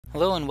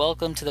Hello and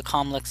welcome to the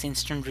COMLEX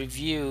Instant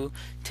Review.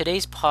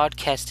 Today's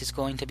podcast is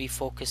going to be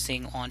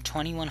focusing on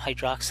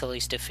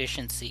 21-hydroxylase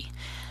deficiency.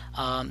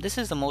 This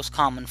is the most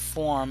common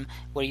form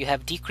where you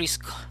have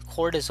decreased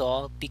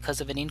cortisol because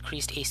of an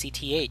increased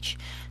ACTH.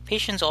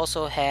 Patients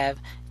also have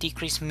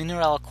decreased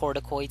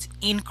mineralocorticoids,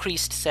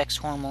 increased sex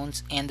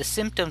hormones, and the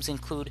symptoms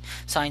include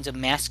signs of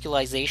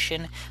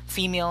masculization,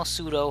 female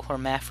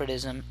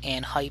pseudohermaphroditism,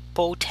 and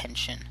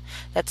hypotension.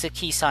 That's a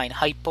key sign,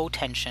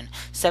 hypotension.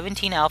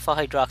 17-alpha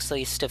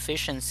hydroxylase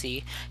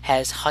deficiency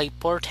has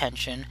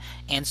hypertension,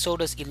 and so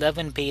does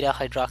 11-beta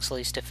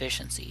hydroxylase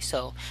deficiency.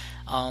 So,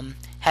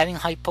 having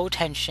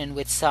hypotension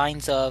with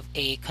signs of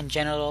a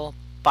congenital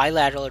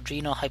bilateral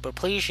adrenal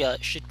hyperplasia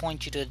should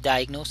point you to the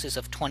diagnosis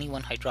of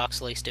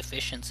 21-hydroxylase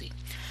deficiency.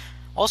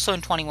 Also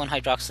in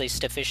 21-hydroxylase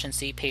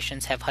deficiency,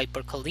 patients have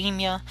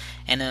hyperkalemia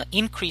and an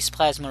increased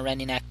plasma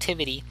renin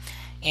activity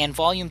and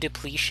volume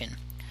depletion.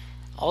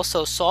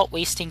 Also, salt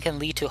wasting can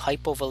lead to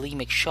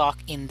hypovolemic shock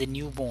in the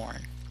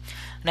newborn.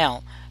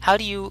 Now, how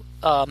do you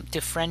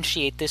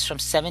differentiate this from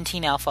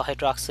 17-alpha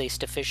hydroxylase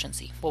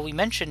deficiency? Well, we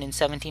mentioned in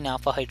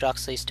 17-alpha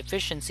hydroxylase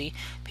deficiency,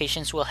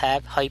 patients will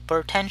have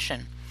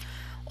hypertension.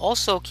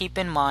 Also, keep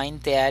in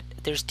mind that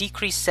there's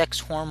decreased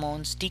sex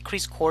hormones,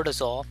 decreased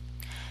cortisol,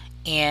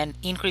 and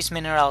increased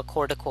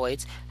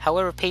mineralocorticoids.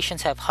 However,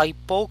 patients have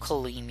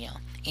hypokalemia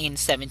in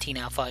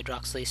 17-alpha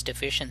hydroxylase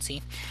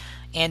deficiency.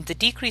 And the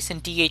decrease in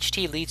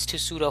DHT leads to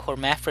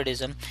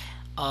pseudohermaphroditism,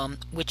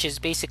 which is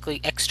basically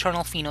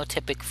external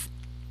phenotypic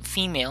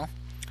female,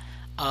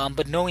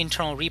 but no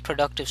internal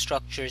reproductive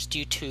structures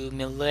due to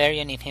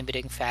Müllerian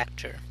inhibiting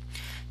factor.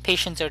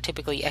 Patients are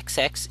typically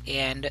XX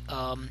and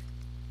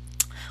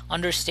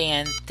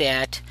understand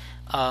that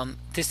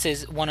this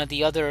is one of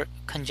the other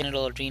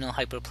congenital adrenal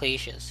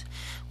hyperplasias.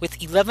 With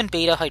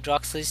 11-beta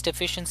hydroxylase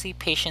deficiency,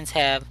 patients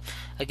have,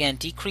 again,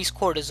 decreased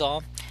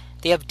cortisol.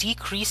 They have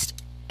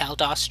decreased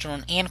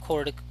aldosterone and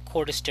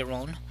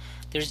cortisterone.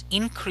 There's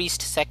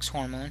increased sex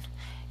hormone.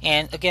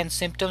 And again,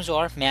 symptoms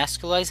are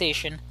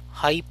masculization,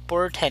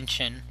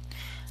 hypertension,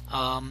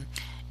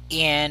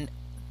 and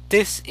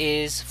this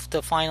is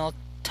the final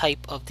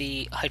type of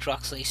the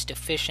hydroxylase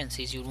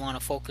deficiencies you'd want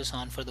to focus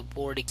on for the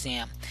board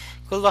exam.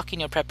 Good luck in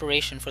your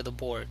preparation for the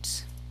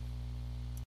boards.